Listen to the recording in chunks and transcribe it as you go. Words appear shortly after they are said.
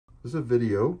This is a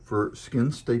video for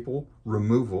skin staple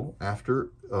removal after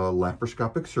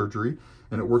laparoscopic surgery,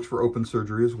 and it works for open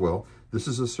surgery as well. This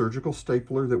is a surgical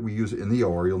stapler that we use in the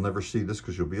OR. You'll never see this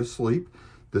because you'll be asleep.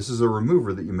 This is a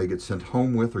remover that you may get sent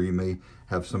home with, or you may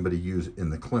have somebody use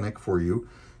in the clinic for you.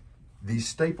 These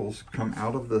staples come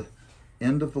out of the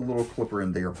end of the little clipper,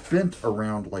 and they are bent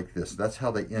around like this. That's how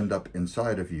they end up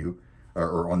inside of you,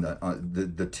 or on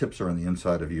the tips are on the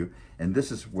inside of you. And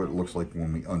this is what it looks like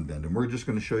when we unbend. And we're just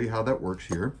going to show you how that works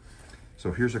here.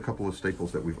 So here's a couple of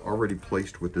staples that we've already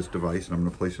placed with this device, and I'm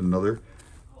going to place another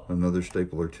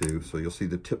staple or two. So you'll see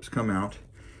the tips come out,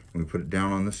 and we put it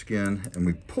down on the skin, and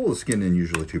we pull the skin in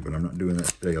usually too, but I'm not doing that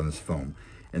today on this foam.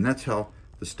 And that's how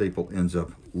the staple ends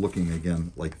up looking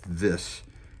again like this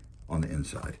on the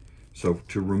inside. So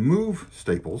to remove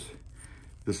staples,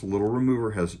 this little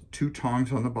remover has two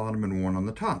tongs on the bottom and one on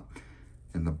the top.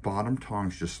 And the bottom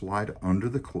tongs just slide under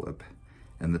the clip,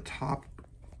 and the top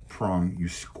prong, you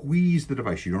squeeze the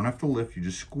device. You don't have to lift, you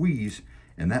just squeeze,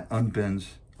 and that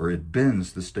unbends, or it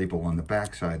bends the staple on the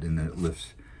back side, and then it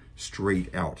lifts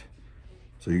straight out.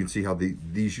 So you can see how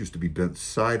these used to be bent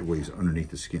sideways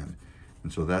underneath the skin.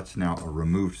 And so that's now a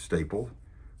removed staple.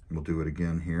 We'll do it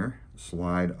again here.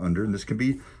 Slide under, and this can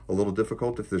be a little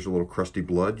difficult if there's a little crusty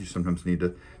blood. You sometimes need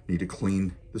to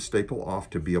clean the staple off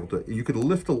to be able to. You can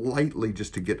lift lightly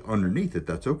just to get underneath it.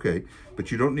 That's okay,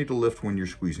 but you don't need to lift when you're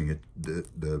squeezing it.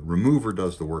 The remover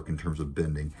does the work in terms of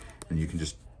bending, and you can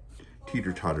just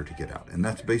teeter-totter to get out. And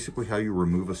that's basically how you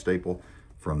remove a staple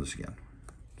from the skin.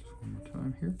 Just one more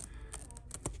time here.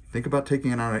 Think about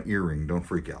taking it on an earring. Don't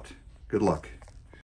freak out. Good luck.